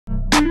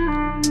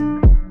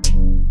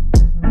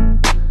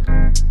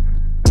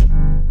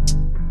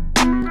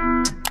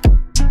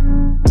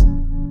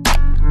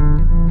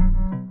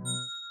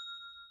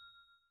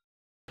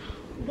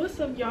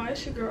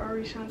it's your girl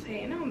Ari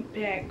Shantae, and I'm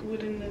back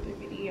with another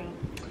video.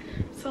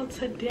 So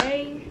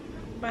today,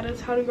 by the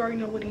title, you already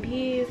know what it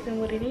is and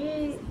what it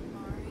ain't.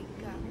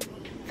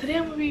 Today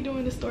I'm gonna be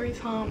doing the story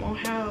time on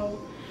how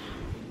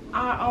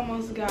I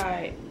almost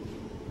got,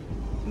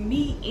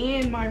 me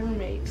and my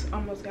roommates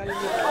almost got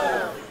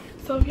evicted.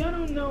 So if y'all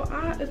don't know,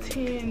 I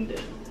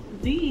attend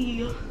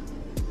the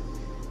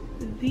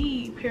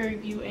Prairie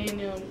View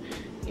A&M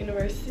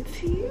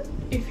University.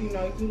 If you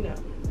know, you know.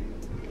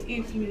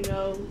 If you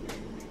know,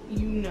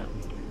 you know.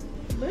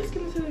 Let's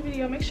get into the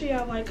video. Make sure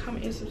y'all like,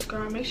 comment, and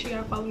subscribe. Make sure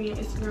y'all follow me on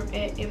Instagram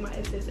at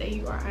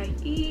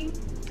MISSAURIE.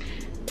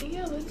 And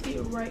yeah, let's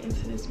get right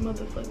into this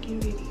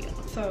motherfucking video.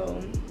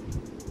 So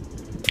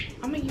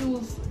I'm gonna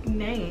use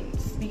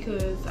names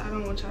because I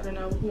don't want y'all to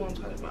know who I'm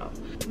talking about.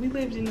 We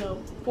lived in a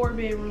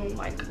 4-bedroom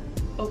like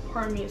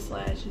apartment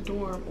slash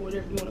dorm or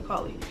whatever you want to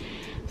call it.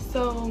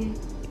 So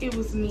it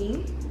was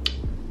me,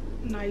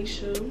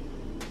 Naisha.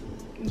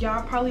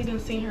 Y'all probably done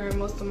seen her in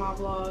most of my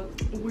vlogs.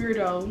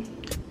 Weirdo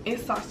and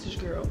Sausage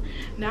Girl.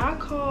 Now I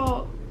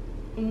call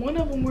one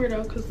of them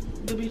Weirdo because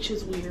the bitch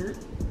is weird,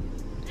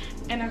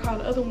 and I call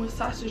the other one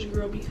Sausage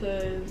Girl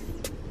because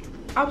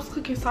I was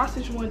cooking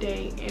sausage one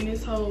day and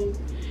this whole,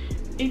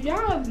 if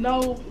y'all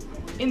know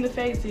in the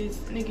phases,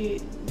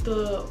 nigga,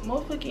 the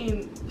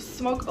motherfucking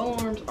smoke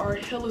alarms are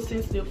hella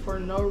sensitive for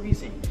no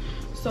reason.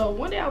 So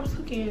one day I was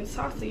cooking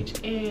sausage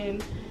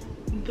and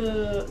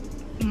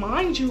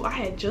mind you, I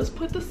had just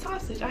put the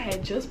sausage on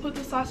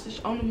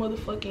the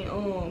motherfucking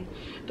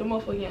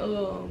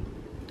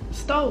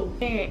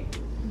stove, and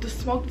the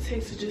smoke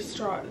detector just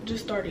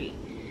started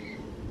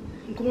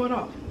going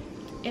off,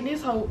 and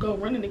this hoe go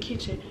run in the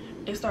kitchen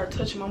and start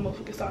touching my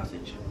motherfucking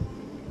sausage,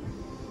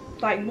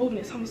 like moving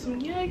it. So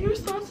yeah, your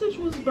sausage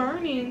was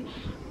burning.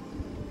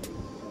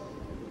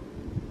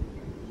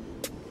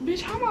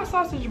 Bitch, how my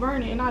sausage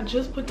burning and I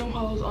just put them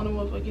hoes on the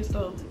motherfucking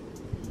stove?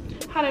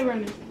 How they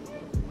burning?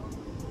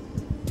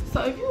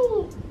 So if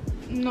you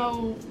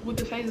know what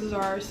the phases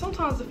are,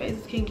 sometimes the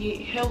phases can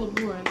get hella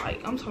boring.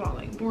 Like, I'm talking about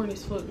like boring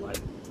as fuck. Like,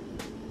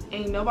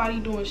 ain't nobody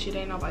doing shit,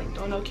 ain't nobody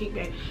throwing no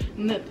kickback,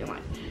 nothing.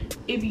 Like,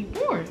 it be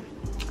boring.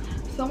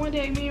 So one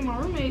day, me and my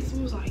roommates,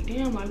 we was like,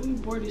 damn, like, we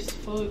bored as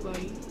fuck.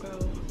 Like, bro,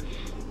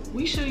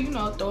 we should, you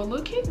know, throw a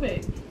little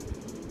kickback.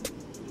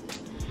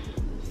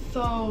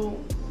 So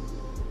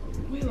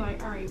we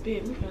like, all right,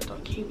 bet, we finna throw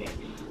a kickback.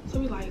 So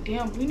we like,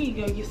 damn, we need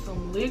to go get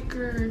some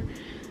liquor,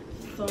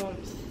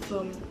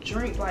 some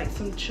drink, like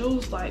some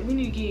juice, like we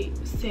need to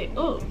get set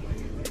up.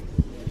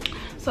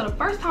 So the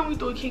first time we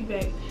threw a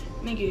kickback,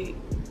 nigga,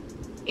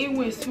 it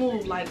went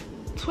smooth. Like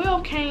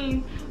 12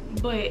 came,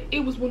 but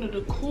it was one of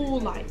the cool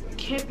like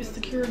campus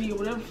security or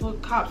whatever the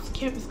fuck, cops,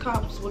 campus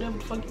cops, whatever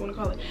the fuck you want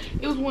to call it.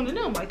 It was one of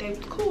them. Like, they was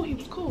cool, he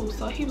was cool.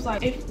 So he was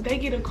like, if they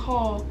get a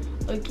call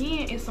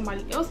again and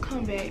somebody else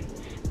come back,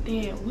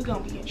 then we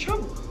gonna be in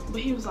trouble.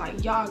 But he was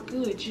like, y'all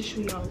good, just,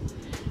 you know,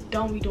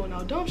 don't be doing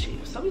no dumb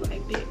shit. So we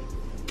like that.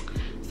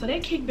 So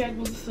that kickback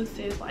was a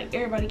success. Like,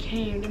 everybody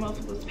came, the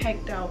motherfucker was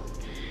packed out.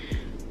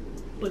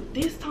 But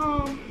this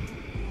time,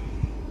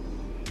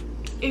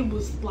 it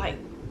was like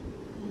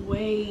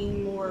way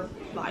more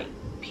like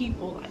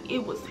people. Like,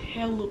 it was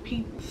hella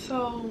people.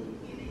 So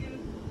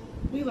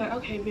we like,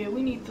 okay, man,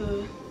 we need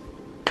to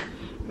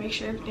make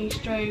sure everything's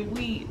straight.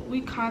 We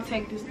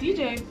contact this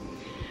DJ,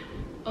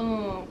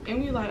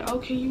 and we like,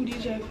 okay, you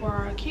DJ for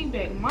our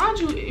kickback. Mind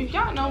you, if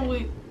y'all know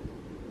what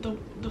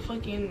the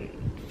fucking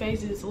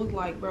phases look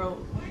like, bro,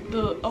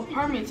 the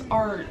apartments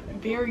are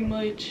very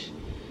much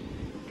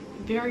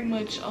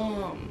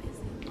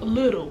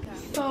little.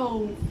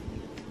 So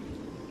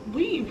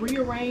we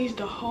rearranged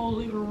the whole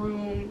living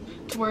room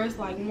to where it's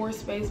like more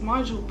space.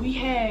 Mind you, we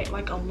had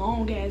like a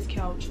long ass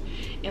couch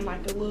and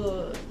like a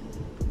little,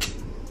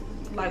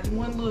 like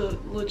one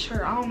little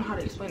chair. I don't know how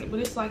to explain it, but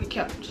it's like a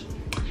couch.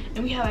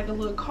 And we had like a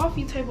little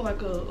coffee table, like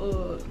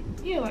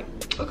yeah, like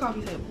a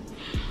coffee table.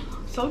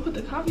 So we put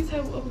the coffee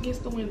table up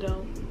against the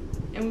window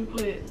and we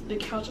put the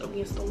couch up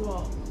against the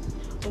wall,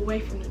 away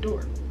from the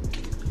door.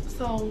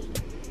 So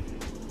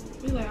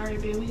we like, all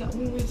right, babe, we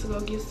went to go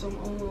get some,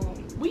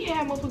 we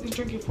had motherfuckers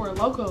drinking 4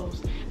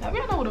 Locos. Now, if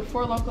y'all know what a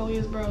 4 Loco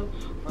is, bro,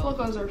 4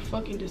 Locos are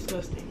fucking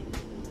disgusting.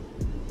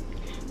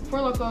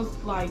 4 Locos,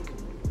 like,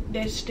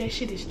 that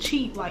shit is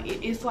cheap. Like,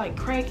 it's like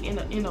crack in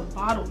a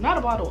bottle, not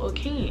a bottle, a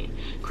can,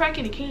 crack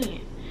in a can.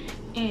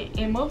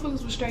 And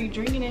motherfuckers was straight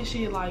drinking that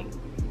shit like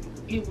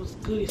it was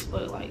good as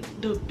fuck, like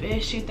the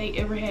best shit they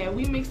ever had.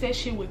 We mixed that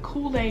shit with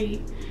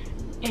Kool-Aid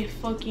and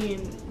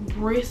fucking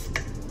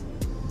brisk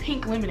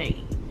pink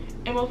lemonade,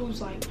 and motherfuckers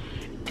was like,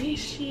 this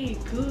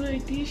shit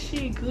good,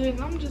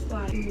 and I'm just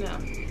like, no.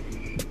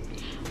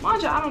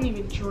 Mind you, I don't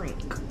even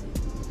drink,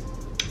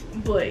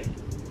 but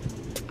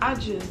I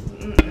just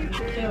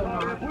hell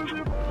no,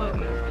 fuck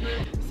no.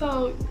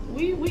 So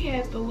we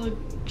had the little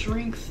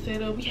drinks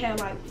set up. We had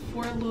like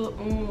 4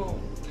 little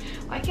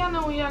like, y'all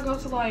know when y'all go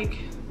to like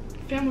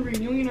family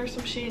reunion or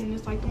some shit and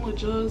it's like them little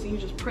jugs and you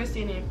just press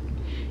it and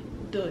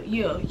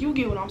yeah, you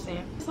get what I'm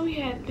saying. So we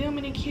had them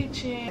in the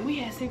kitchen. We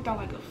had sent out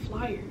like a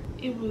flyer.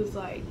 It was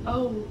like,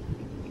 oh,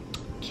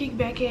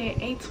 kickback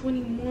at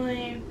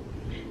 8:21.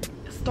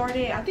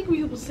 Started, I think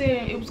we was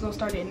saying it was gonna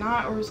start at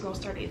 9 or it was gonna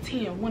start at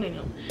 10, one of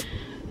them.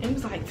 And it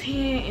was like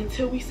 10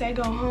 until we say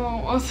go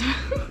home on some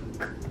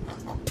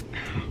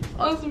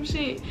on some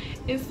shit.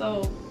 And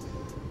so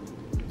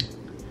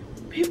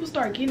people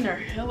start getting there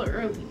hella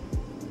early.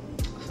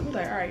 So we're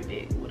like, all right,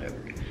 bitch,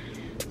 whatever.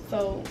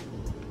 So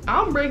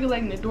I'm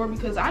regulating the door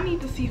because I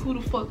need to see who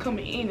the fuck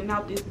coming in and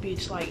out this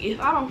bitch. Like, if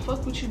I don't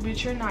fuck with you,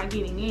 bitch, you're not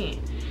getting in.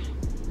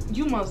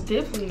 You most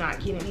definitely not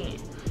getting in.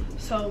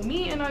 So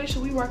me and Aisha,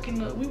 we working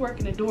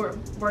the door.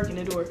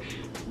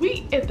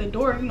 We at the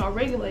door, you know,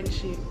 regulating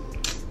shit.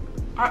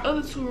 Our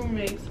other two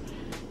roommates,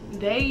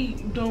 they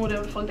doing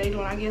whatever the fuck they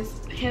doing. I guess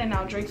handing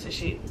out drinks and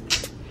shit.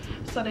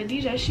 So the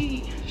DJ,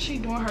 she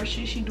doing her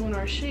shit. She doing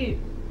her shit.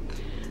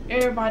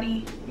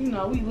 Everybody, you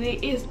know, we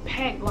lit. It's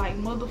packed like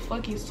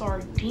motherfucking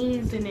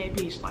sardines in that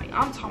bitch. Like,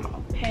 I'm talking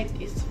about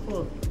packed as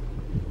fuck.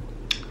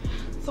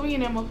 So we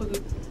in that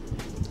motherfucker,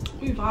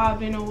 we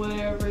vibing or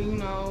whatever, you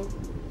know,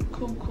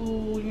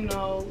 cool, you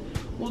know,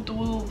 woo the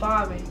woo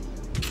vibing.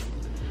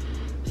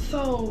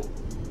 So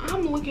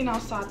I'm looking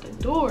outside the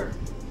door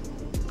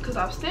because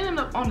I'm standing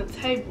up on the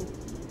table.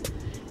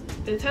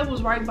 The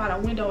table's right by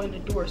the window in the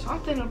door, so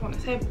I'm standing up on the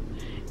table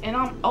and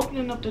I'm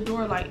opening up the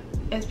door like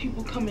as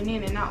people coming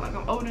in and out, like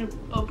I'm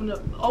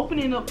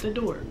opening up the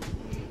door.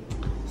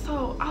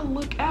 So I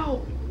look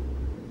out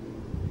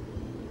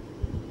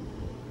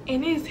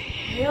and it's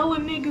hella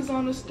niggas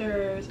on the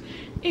stairs,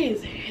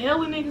 it's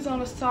hella niggas on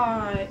the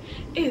side,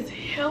 it's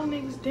hella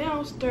niggas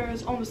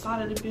downstairs on the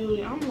side of the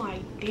building. I'm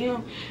like,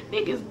 damn,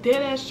 niggas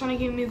dead ass trying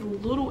to get in this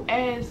little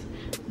ass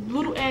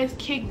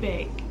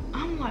kickback.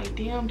 I'm like,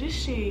 damn, this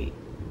shit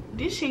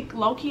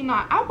low-key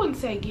not, I wouldn't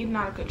say getting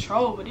out of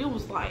control, but it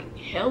was like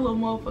hella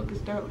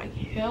motherfuckers there, like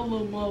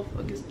hella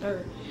motherfuckers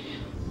there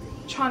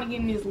trying to get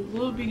in this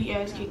little bitty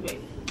ass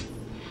kickback.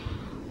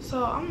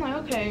 So I'm like,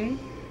 okay,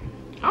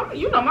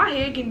 you know, my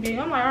head getting big.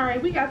 I'm like, all right,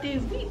 we got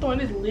this, we throwing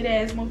this lit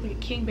ass motherfucking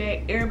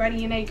kickback.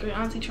 Everybody in their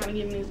auntie trying to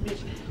get in this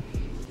bitch.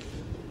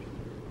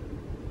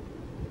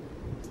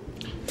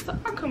 So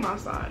I come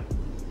outside.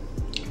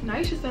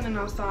 Naisha standing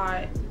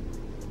outside,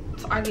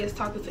 so I guess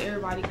talking to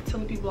everybody,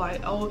 telling people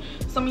like, oh,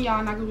 some of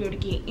y'all not gonna be able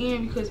to get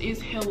in because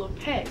it's hella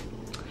packed.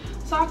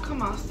 So I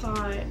come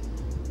outside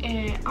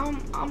and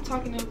I'm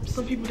talking to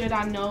some people that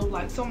I know,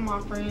 like some of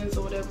my friends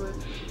or whatever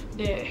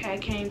that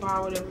had came by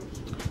or whatever.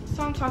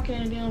 So I'm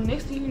talking to them.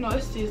 Next thing you know,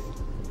 it's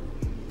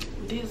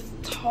this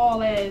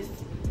tall ass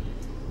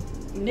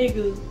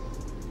nigga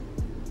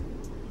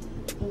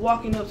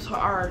walking up to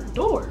our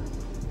door.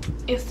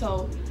 And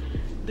so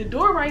the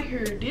door right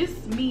here,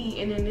 this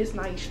me and then this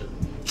Naisha.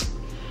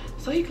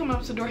 So he come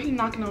up to the door, he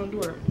knocking on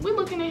the door. We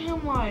looking at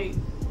him like,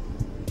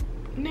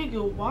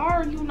 nigga, why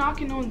are you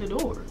knocking on the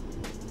door?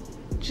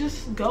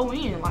 Just go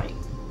in, like,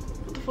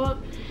 what the fuck?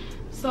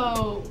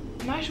 So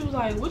Naisha was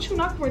like, what you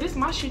knocking for? This is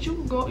my shit, you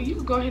could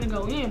go ahead and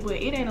go in, but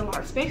it ain't a lot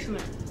of space in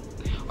there.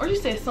 Or she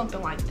said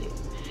something like that.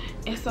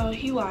 And so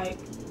he like,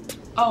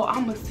 oh,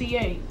 I'm a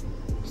CA.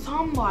 So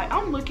I'm like,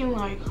 I'm looking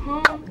like,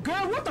 huh?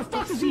 Girl, what the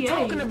fuck is you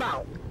talking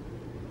about?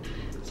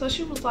 So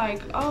she was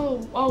like,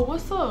 oh,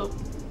 what's up?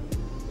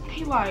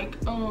 He like,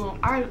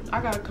 I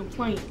got a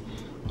complaint.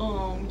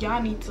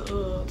 Y'all need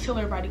to tell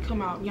everybody to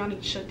come out. Y'all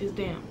need to shut this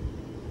down.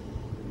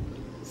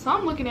 So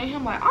I'm looking at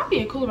him like, I'm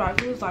being cool about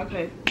it. He was like,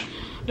 hey,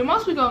 the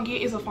most we gonna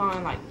get is a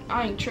fine. Like,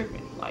 I ain't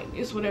tripping. Like,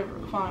 it's whatever,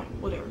 fine,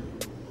 whatever.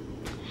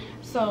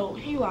 So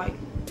he like,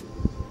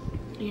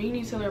 yeah, you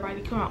need to tell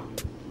everybody to come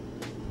out.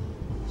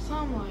 So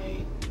I'm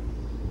like,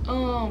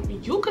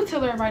 you could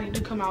tell everybody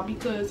to come out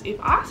because if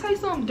I say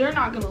something, they're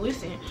not gonna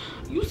listen.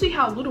 You see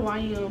how little I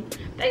am.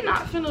 They're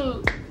not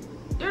finna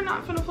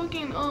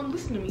fucking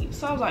listen to me.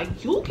 So I was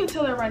like, you can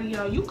tell everybody, you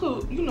know, you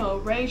could, you know,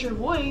 raise your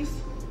voice.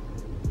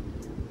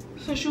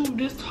 Since you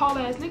this tall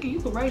ass nigga, you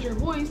could raise your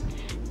voice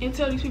and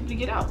tell these people to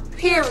get out.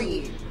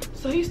 Period.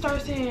 So he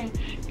starts saying,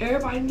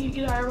 everybody need to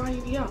get out, everybody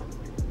need to get out.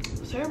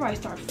 So everybody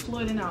started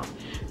flooding out.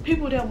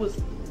 People that was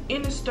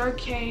in the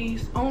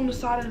staircase, on the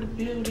side of the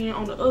building,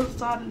 on the other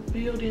side of the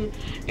building,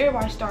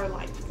 everybody started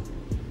like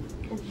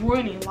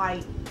running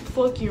like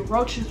fucking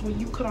roaches when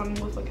you cut on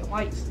the motherfucking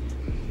lights.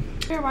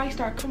 Everybody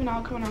started coming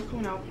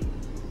out.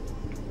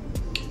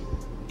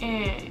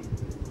 And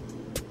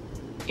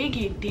it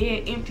get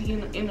dead empty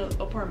in the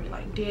apartment,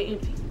 like dead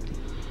empty.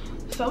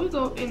 So we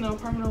go in the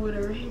apartment or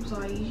whatever. He was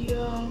like,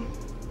 yeah,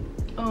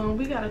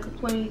 we got a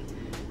complaint,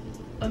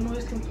 a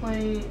noise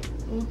complaint,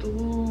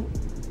 woo,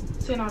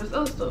 saying all this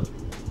other stuff.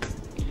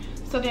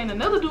 So then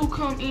another dude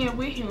come in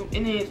with him,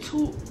 and then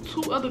two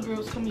other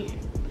girls come in.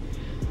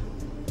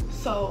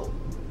 So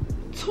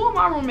 2 of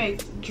my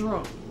roommates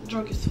drunk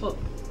as fuck.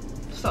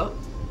 So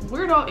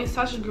Weirdo and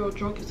Sasha's girl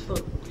drunk as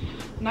fuck.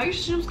 Now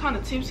she was kind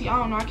of tipsy, I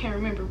don't know, I can't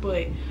remember,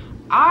 but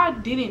I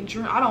didn't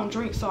drink, I don't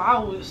drink, so I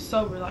was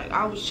sober, like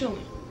I was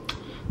chilling.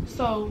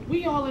 So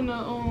we all in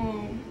an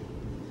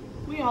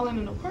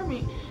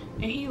apartment,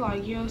 and he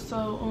like, yeah,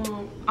 so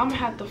I'm gonna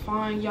have to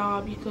find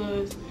y'all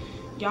because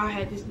y'all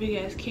had this big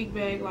ass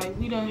kickback. Like,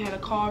 we done had a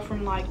call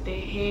from like the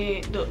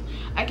head,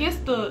 I guess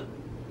the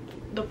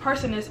the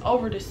person that's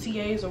over the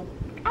CAs, or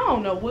I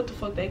don't know what the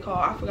fuck they call.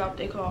 I forgot what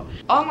they call.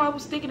 All I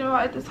was thinking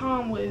about at the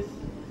time was,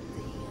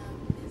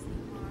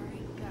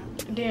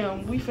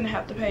 damn, we finna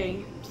have to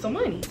pay some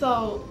money.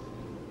 So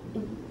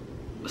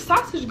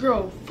Sausage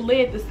Girl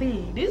fled the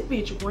scene. This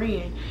bitch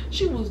ran.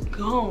 She was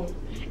gone.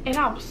 And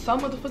I was so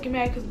motherfucking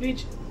mad because,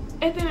 bitch,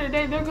 at the end of the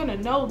day, they're gonna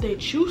know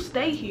that you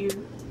stay here.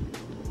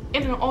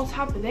 And then on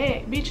top of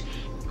that, bitch,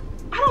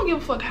 I don't give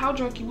a fuck how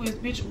drunk you is,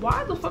 bitch.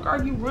 Why the fuck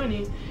are you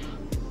running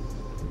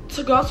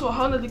to go to a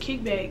whole nother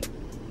kickback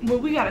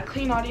when we gotta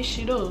clean all this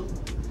shit up?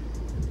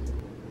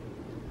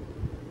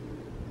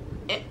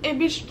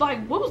 And bitch,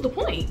 like, what was the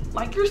point?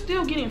 Like, you're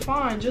still getting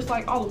fined just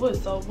like all of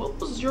us. So what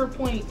was your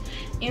point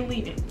in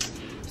leaving?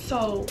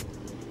 So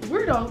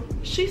weirdo,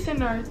 she's sitting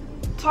there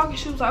talking.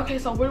 She was like, okay,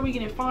 so what are we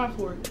getting fined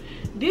for?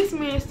 This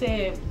man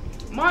said,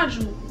 mind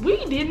you,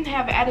 we didn't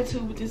have an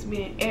attitude with this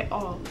man at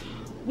all.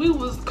 We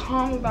was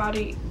calm about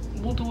it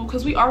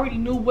because we already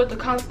knew what the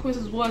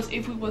consequences was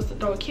if we was to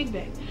throw a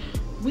kickback.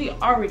 We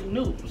already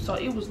knew, so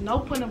it was no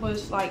point of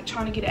us like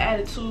trying to get an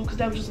attitude because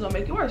that was just gonna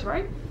make it worse,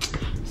 right?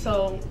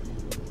 So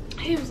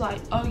he was like,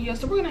 oh yeah,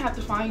 so we're gonna have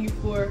to fine you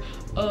for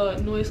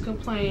noise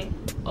complaint,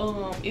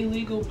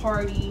 illegal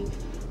party,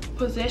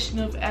 possession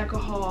of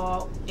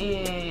alcohol,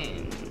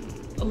 and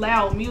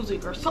loud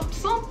music, or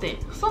something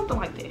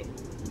like that.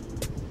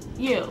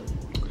 Yeah,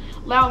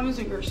 loud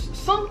music or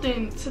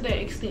something to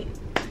that extent.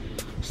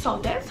 So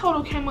that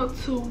total came up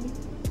to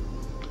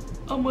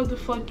a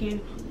motherfucking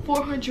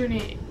 400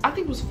 and I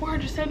think it was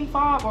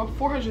 475 or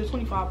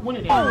 425, one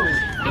of them.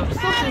 It was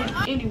something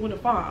ending with a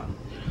 5.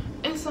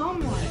 And so I'm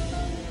like,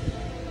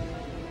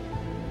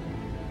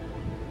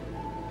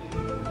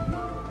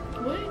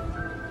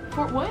 what?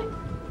 For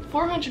what?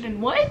 400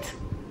 and what?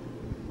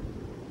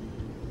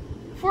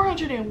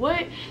 400 and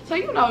what? So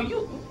you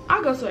know,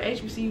 I go to an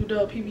HBCU,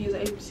 duh, PB is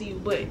an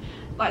HBCU, but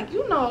like,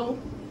 you know,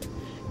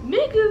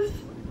 niggas,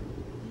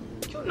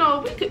 you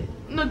know, we could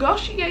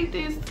negotiate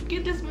this,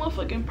 get this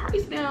motherfucking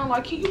price down.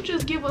 Like, can you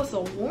just give us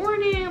a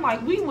warning?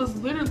 Like, we was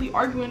literally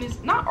arguing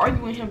this, not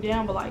arguing him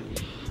down, but like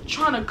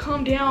trying to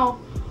come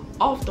down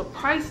off the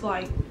price.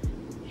 Like,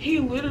 he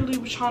literally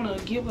was trying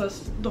to give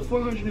us the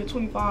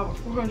 425 or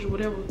 400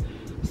 whatever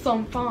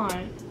some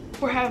fine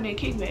for having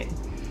that kickback.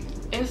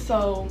 And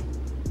so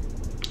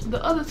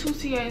the other two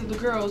CAs, the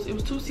girls, it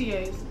was two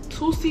CAs,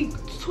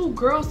 two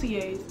girl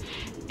CAs,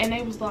 and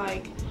they was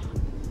like,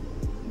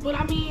 but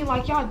I mean,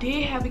 like, y'all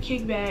did have a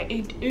kickback.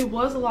 It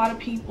was a lot of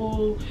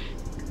people.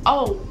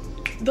 Oh,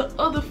 the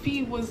other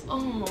fee was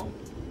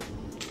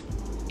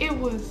it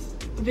was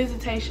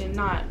visitation,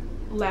 not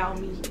loud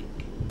music.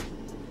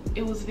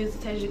 It was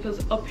visitation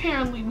because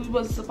apparently we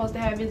wasn't supposed to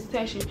have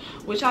visitation,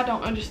 which I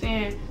don't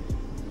understand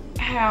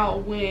how,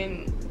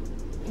 when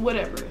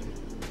whatever.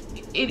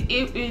 It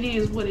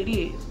is what it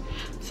is.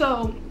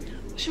 So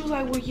she was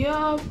like, well,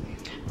 yeah,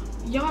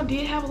 y'all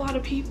did have a lot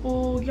of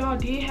people, y'all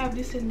did have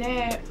this and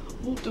that,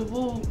 whoop the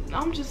whoop.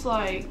 I'm just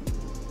like,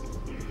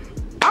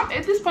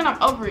 at this point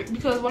I'm over it,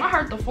 because when I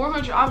heard the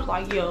 400, I was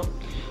like, yo,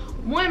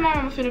 one, my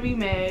mama finna be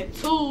mad,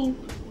 two,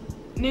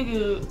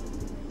 nigga,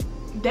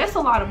 that's a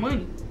lot of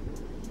money.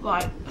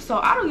 Like, so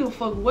I don't give a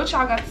fuck what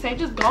y'all got to say.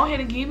 Just go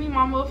ahead and give me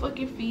my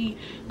motherfucking fee.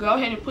 Go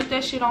ahead and put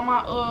that shit on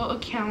my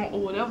account,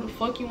 or whatever the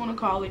fuck you want to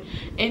call it,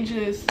 and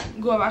just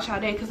go about y'all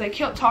day. Because they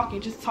kept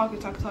talking, just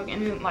talking,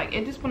 and then like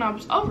at this point I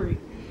was over it.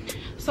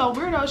 So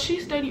weirdo, she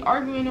steady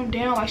arguing them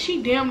down. Like,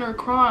 she damn near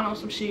crying on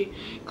some shit,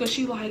 because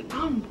she like,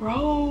 I'm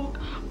broke,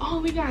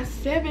 only got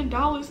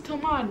 $7 to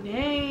my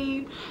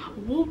name,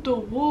 whoop the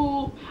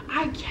whoop,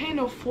 I can't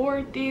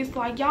afford this,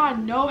 like, y'all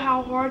know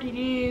how hard it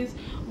is,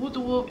 whoop the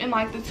whoop. And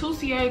like the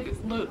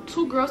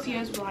two girl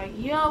CAs were like,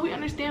 yeah, we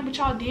understand, but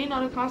y'all did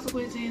know the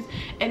consequences.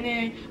 And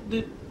then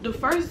the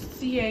first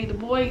CA, the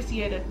boy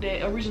CA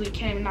that originally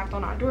came and knocked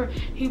on our door,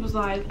 he was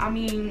like, I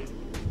mean,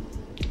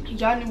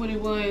 y'all knew what it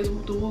was,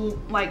 whoop the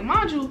whoop. Like,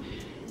 mind you,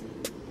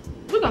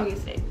 we're gonna get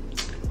sick.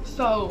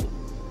 So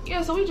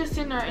yeah, so we just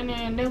sitting there, and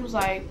then they was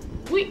like,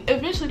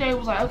 eventually they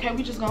was like, okay,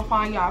 we just gonna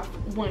find y'all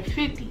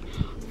 150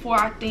 for,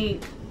 I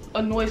think,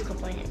 a noise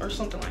complaint or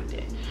something like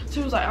that. So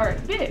he was like, all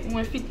right, bet,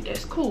 150,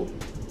 that's cool.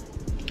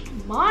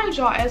 Mind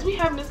y'all, as we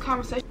having this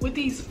conversation with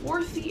these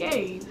 4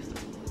 CAs,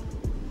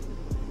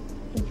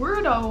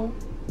 weirdo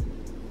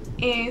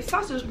and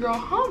sausage girl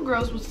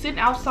homegirls was sitting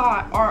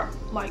outside our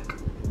like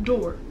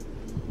door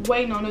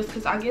waiting on us,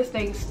 because I guess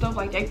they stuff,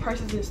 like they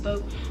purses and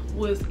stuff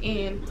was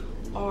in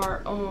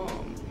our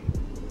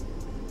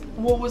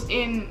was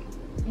in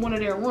one of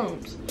their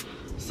rooms.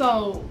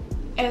 So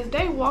as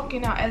they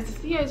walking out, as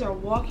the CAs are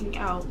walking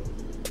out,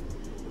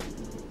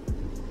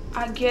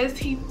 I guess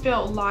he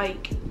felt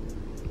like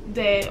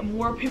that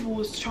more people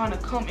was trying to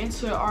come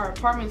into our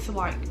apartment to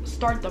like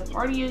start the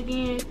party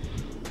again,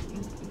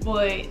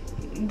 but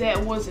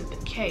that wasn't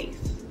the case.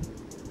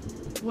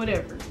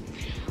 Whatever.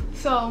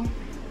 So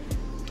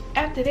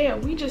after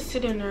that, we just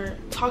sitting there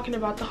talking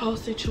about the whole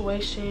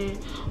situation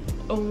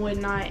and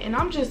whatnot, and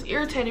I'm just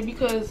irritated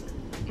because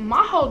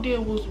my whole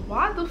deal was,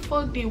 why the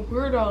fuck did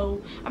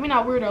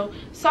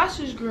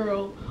sausage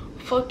girl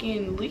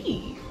fucking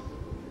leave?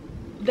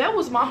 that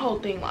was my whole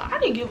thing. Like, I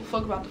didn't give a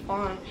fuck about the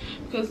fine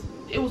because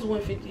it was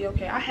 $150.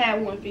 Okay, I had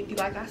 $150.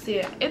 Like I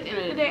said, at the end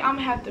of the day, I'm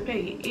gonna have to pay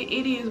it.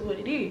 It is what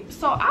it is.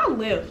 So I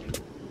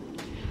left.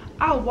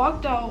 I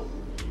walked out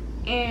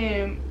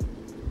and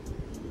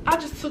I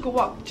just took a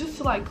walk just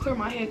to like clear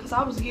my head because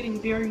I was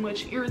getting very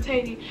much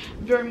irritated,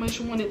 very much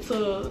wanted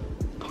to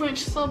punch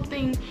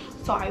something.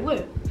 So I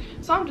left.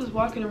 So I'm just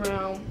walking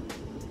around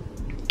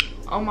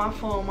on my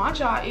phone. My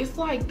job, it's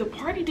like the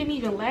party didn't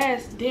even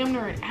last damn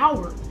near an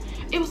hour.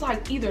 It was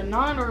like either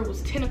 9 or it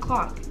was 10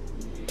 o'clock.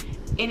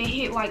 And it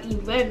hit like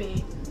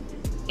 11.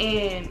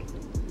 And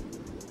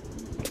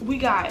we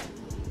got,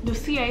 the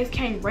CAs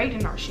came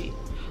raiding our shit.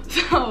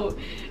 So,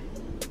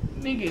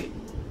 nigga,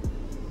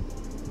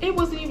 it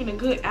wasn't even a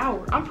good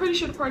hour. I'm pretty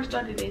sure the party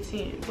started at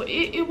 10. But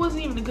it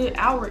wasn't even a good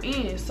hour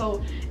in.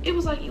 So, it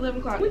was like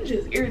 11 o'clock. We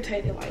just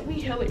irritated. Like,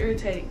 we hella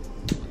irritated.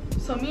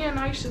 So, me and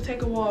Aisha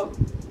take a walk.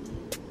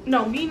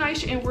 No, me,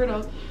 Aisha, and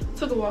Rita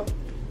took a walk.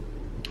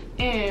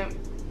 And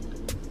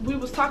we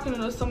was talking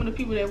to some of the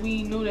people that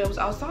we knew that was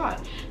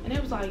outside, and they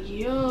was like,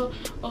 yeah,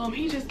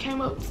 he just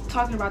came up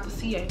talking about the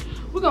CA.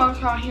 We're gonna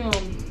call him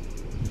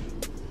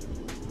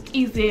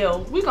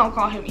Ezel. We're gonna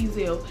call him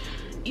Ezel.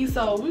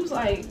 So we was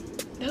like,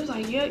 they was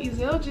like, yeah,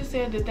 Ezel just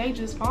said that they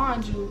just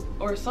fined you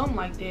or something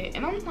like that.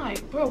 And I'm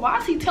like, bro, why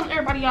is he telling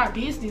everybody our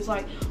business?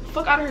 Like,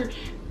 fuck out of here.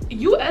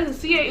 You as a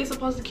CA is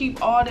supposed to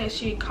keep all that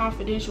shit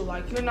confidential.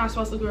 Like, you're not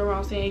supposed to go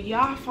around saying,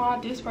 yeah, I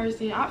found this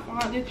person, I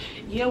found this,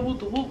 yeah, whoop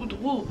the whoop, whoop the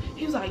whoop.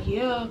 He was like,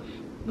 yeah.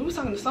 We was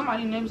talking to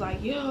somebody and they was like,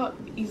 yeah,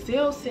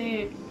 Ezel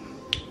said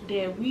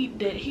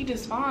that he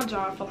just found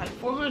y'all for like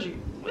 400.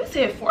 We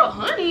said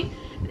 400?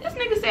 This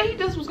nigga said he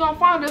just was gonna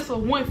find us for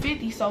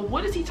 150. So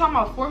what is he talking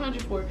about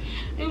 400 for?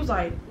 He was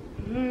like,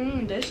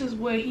 that's just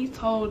what he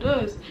told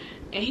us.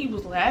 And he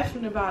was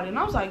laughing about it. And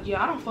I was like,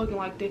 yeah, I don't fucking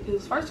like that.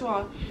 Because first of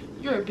all,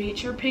 you're a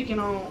bitch. You're picking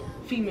on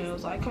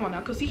females. Like, come on now.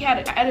 Because he had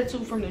an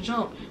attitude from the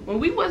jump when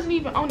we wasn't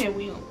even on there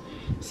with him.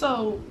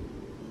 So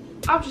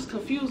I was just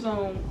confused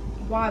on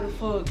why the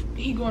fuck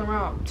he going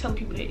around telling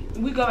people that.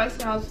 We go back to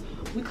the house.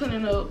 We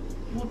cleaning up.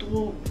 Whoop the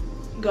whoop.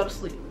 Go to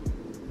sleep.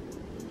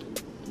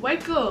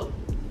 Wake up.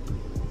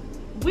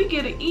 We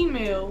get an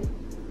email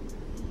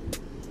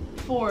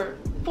for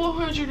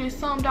 $400 and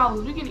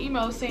some. We get an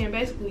email saying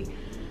basically,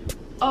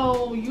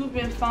 oh, you've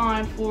been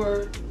fined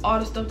for all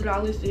the stuff that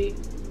I listed,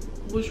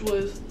 which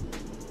was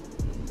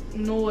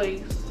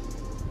noise,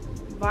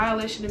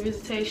 violation of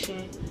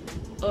visitation,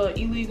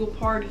 illegal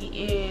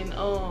party, and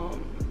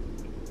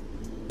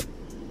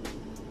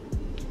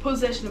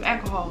possession of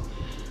alcohol.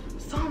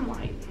 So I'm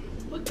like,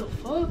 what the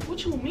fuck?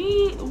 What you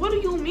mean? What do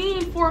you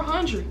mean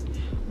 400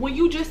 when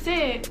you just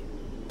said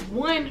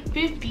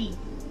 150?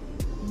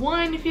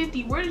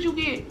 150. Where did you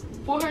get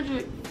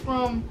 400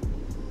 from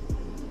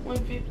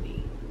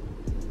 150?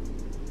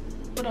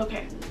 But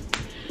okay,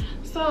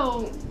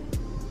 so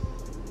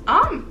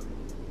I'm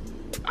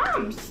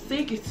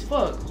sick as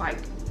fuck. Like,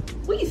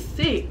 we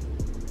sick.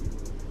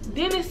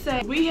 Then it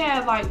said we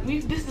had like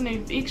this is an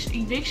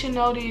eviction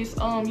notice.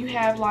 You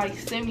have like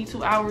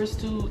 72 hours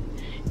to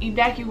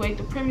evacuate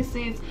the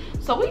premises.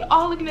 So we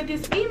all looking at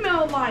this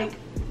email like,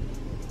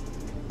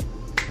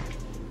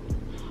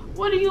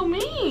 what do you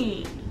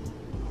mean?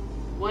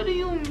 What do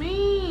you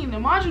mean?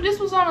 And mind you, this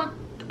was on a,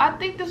 I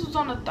think this was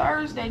on a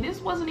Thursday.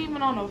 This wasn't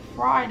even on a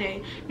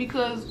Friday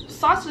because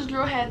Sausage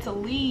Girl had to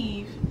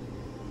leave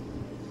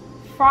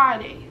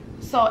Friday.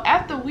 So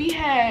after we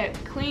had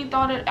cleaned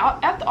all that,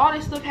 after all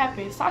this stuff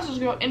happened, Sausage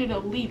Girl ended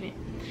up leaving.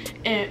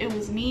 And it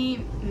was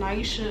me,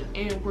 Naisha,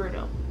 and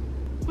Weirdo.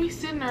 We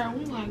sitting there and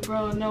we like,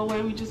 bro, no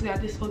way, we just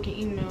got this fucking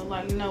email.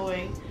 Like, no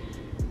way.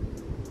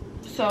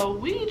 So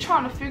we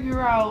trying to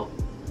figure out,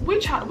 we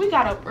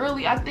got up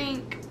early, I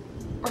think,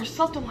 or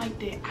something like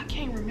that. I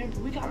can't remember.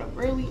 We got up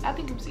early. I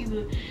think it was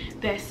either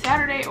that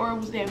Saturday or it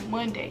was that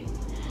Monday.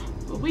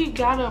 But we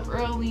got up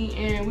early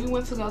and we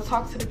went to go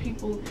talk to the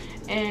people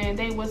and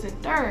they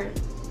wasn't there.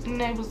 And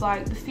they was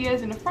like, the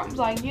CAs in the front was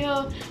like,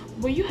 yeah,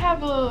 when you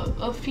have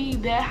a fee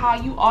that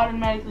high, you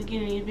automatically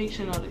get an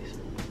eviction notice.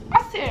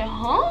 I said,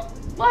 huh?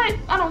 What?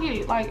 I don't get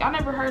it. Like, I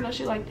never heard no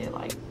shit like that.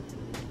 Like,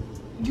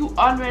 you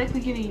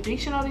automatically get an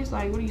eviction notice?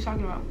 Like, what are you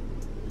talking about?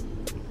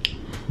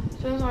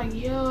 So it was like,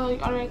 yeah, you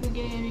automatically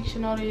get an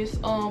eviction notice,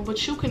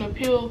 but you can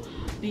appeal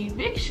the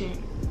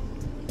eviction.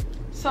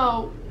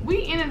 So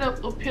we ended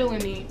up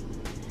appealing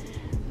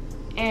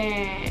it,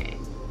 and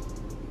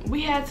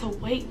we had to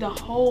wait the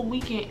whole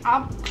weekend.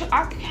 I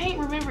can't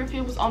remember if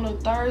it was on a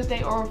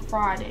Thursday or a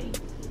Friday.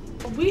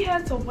 We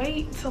had to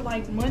wait till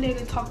like Monday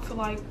to talk to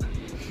like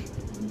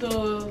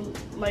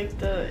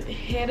the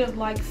head of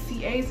like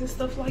CAs and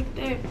stuff like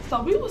that.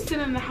 So we was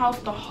sitting in the house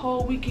the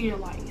whole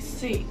weekend like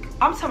sick.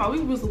 I'm talking about we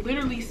was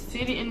literally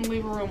sitting in the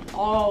living room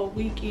all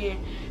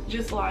weekend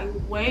just like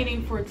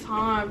waiting for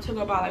time to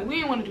go by. Like, we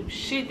didn't want to do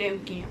shit that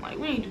weekend. Like,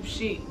 we didn't do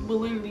shit but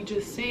literally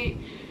just sit,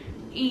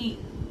 eat,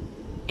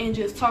 and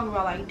just talk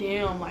about like,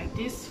 damn, like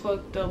this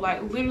fucked up.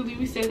 Like, literally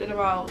we said that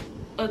about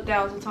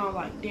 1,000 times.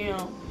 Like, damn,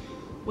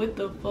 what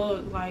the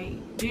fuck,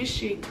 like this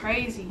shit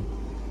crazy.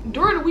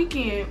 during the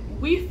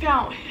weekend, we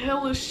found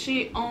hella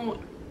shit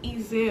on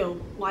Ezel,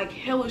 like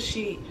hella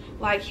shit.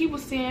 Like he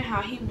was saying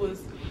how he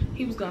was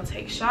gonna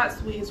take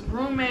shots with his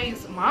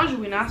roommates. Mind you,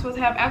 we're not supposed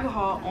to have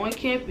alcohol on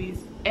campus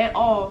at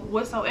all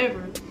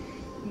whatsoever.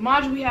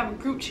 Mind you, we have a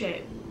group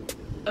chat,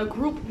 a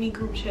group me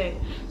group chat.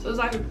 So it's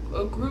like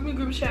a group me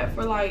group chat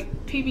for like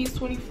PB's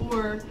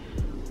 24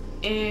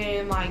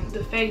 and like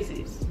the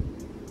phases.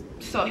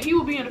 So he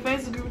will be in the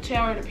phases group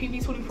chat or the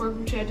PB 24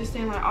 group chat just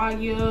saying like, oh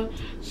yeah,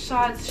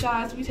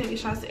 shots, we taking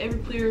shots to every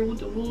player with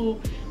the rule.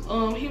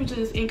 He was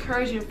just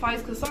encouraging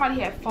fights because somebody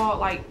had fought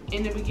like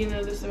in the beginning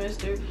of the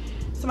semester.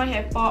 Somebody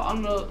had fought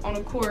on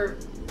the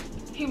court.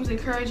 He was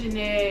encouraging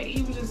that.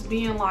 He was just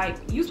being like,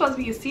 you supposed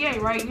to be a CA,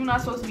 right? You're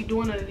not supposed to be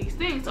doing none of these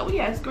things. So we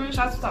had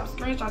screenshots to top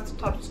screenshots to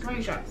top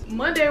screenshots.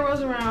 Monday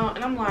rolls around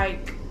and I'm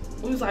like,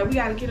 we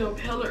gotta get up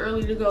hella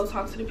early to go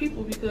talk to the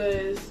people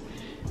because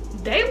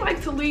they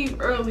like to leave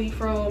early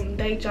from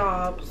their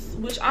jobs,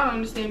 which I don't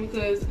understand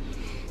because,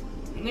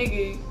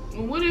 nigga,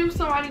 what if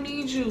somebody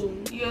needs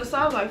you? Yeah, so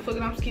I was like, fuck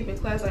it, I'm skipping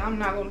class. Like, I'm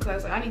not going to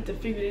class. Like, I need to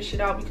figure this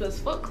shit out because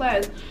fuck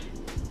class.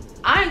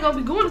 I ain't gonna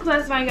be going to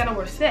class if I ain't got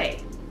nowhere to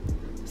stay.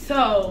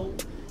 So,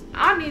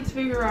 I need to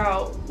figure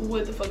out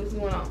what the fuck is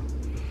going on.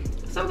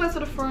 So, we got to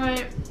the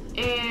front,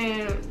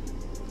 and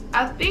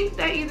I think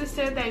they either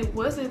said they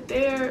wasn't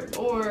there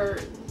or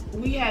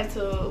we had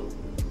to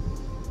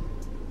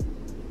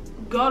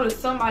go to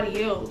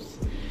somebody else.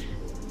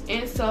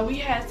 And so we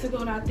had to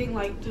go to, I think,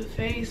 like to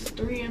phase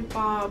 3 and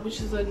 5,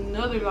 which is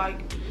another like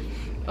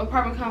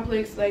apartment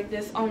complex like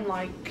that's on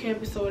like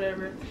campus or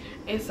whatever.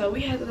 And so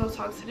we had to go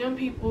talk to them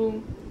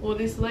people, well,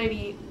 this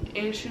lady,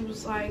 and she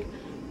was like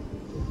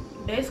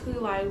basically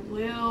like,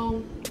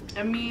 well,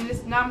 I mean,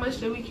 it's not much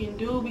that we can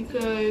do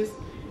because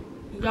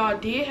y'all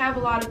did have a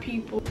lot of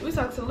people. We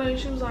talked to the lady,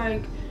 she was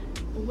like,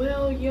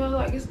 well, yeah,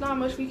 like it's not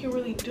much we can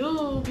really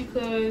do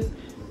because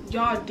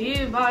y'all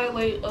did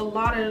violate a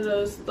lot of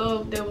the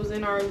stuff that was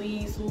in our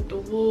lease with the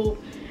wolf.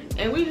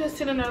 And we just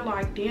sitting there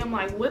like, damn,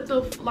 like what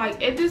the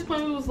like at this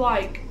point we was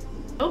like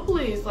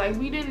helpless. Like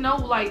we didn't know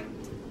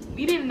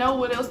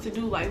what else to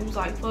do. Like we was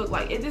like, fuck,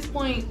 like at this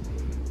point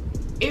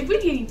if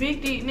we get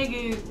evicted,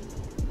 nigga,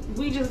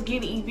 we just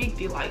getting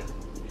evicted. Like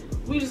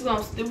we still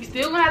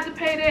gonna have to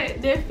pay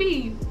that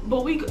fee,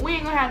 but we ain't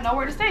gonna have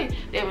nowhere to stay.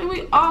 Then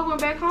we all going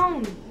back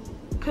home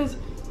because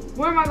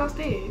where am I gonna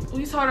stay?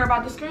 We told her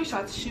about the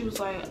screenshots. She was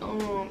like,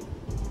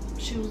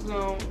 she was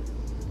gonna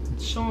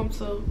show them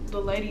to the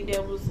lady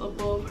that was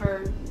above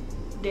her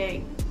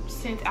that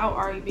sent out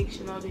our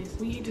eviction notice.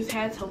 We just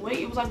had to wait.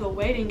 It was like a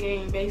waiting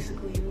game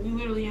basically. We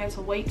literally had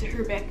to wait to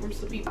hear back from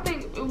some people. I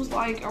think it was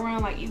like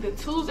around like either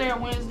Tuesday or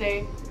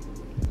Wednesday,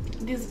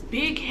 this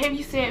big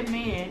heavy set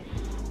man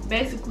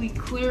basically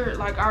cleared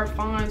like our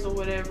fines or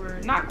whatever.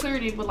 Not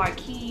cleared it, but like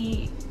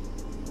he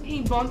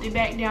bumped it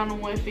back down to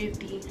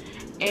 150.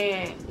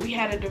 And we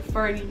had a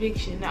deferred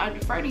eviction. Now, a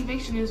deferred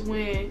eviction is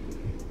when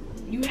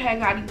you had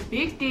got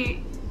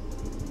evicted,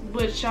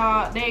 but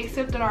they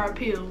accepted our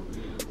appeal.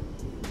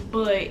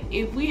 But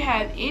if we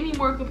have any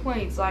more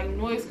complaints, like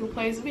noise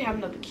complaints, if we have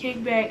another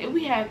kickback, if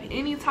we have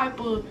any type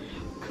of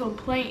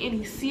complaint,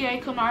 any CA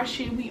come to our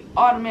shit, we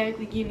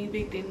automatically get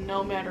evicted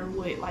no matter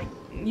what. Like,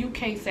 you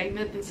can't say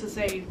nothing to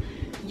save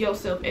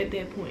yourself at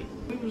that point.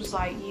 We was just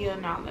like, yeah,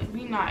 nah, like,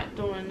 we not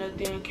doing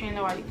nothing. Can't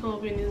nobody come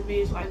up in this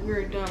bitch. Like,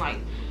 we're done. Like,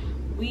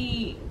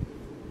 it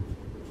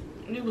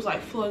was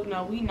like, fuck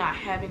no, we not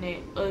having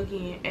it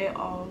again at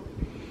all.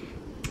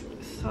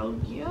 So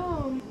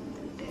yeah,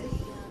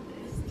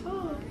 that's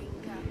tough.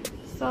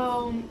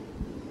 So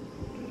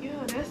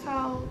yeah, that's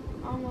how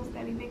I almost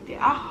got evicted.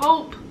 I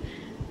hope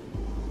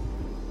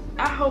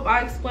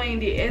I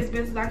explained it as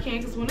best as I can,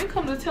 because when it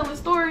comes to telling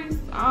stories,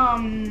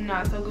 I'm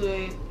not so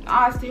good.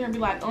 I sit here and be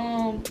like,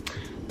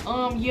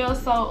 yeah,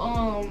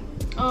 so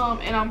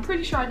and I'm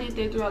pretty sure I did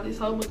that throughout this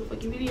whole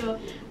motherfucking video,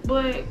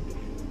 but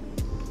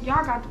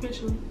y'all got the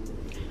picture.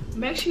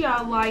 Make sure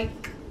y'all like,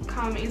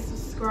 comment, and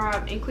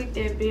subscribe, and click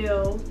that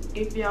bell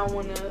if y'all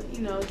wanna,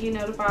 you know, get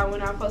notified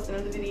when I post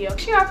another video. Make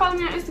sure y'all follow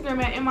me on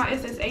Instagram at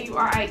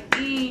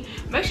MISSAURIE.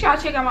 Make sure y'all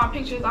check out my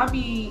pictures. I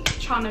be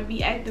trying to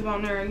be active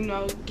on there, you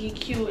know, get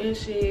cute and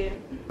shit.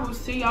 I will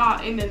see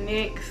y'all in the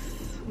next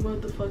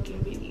motherfucking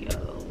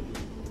video.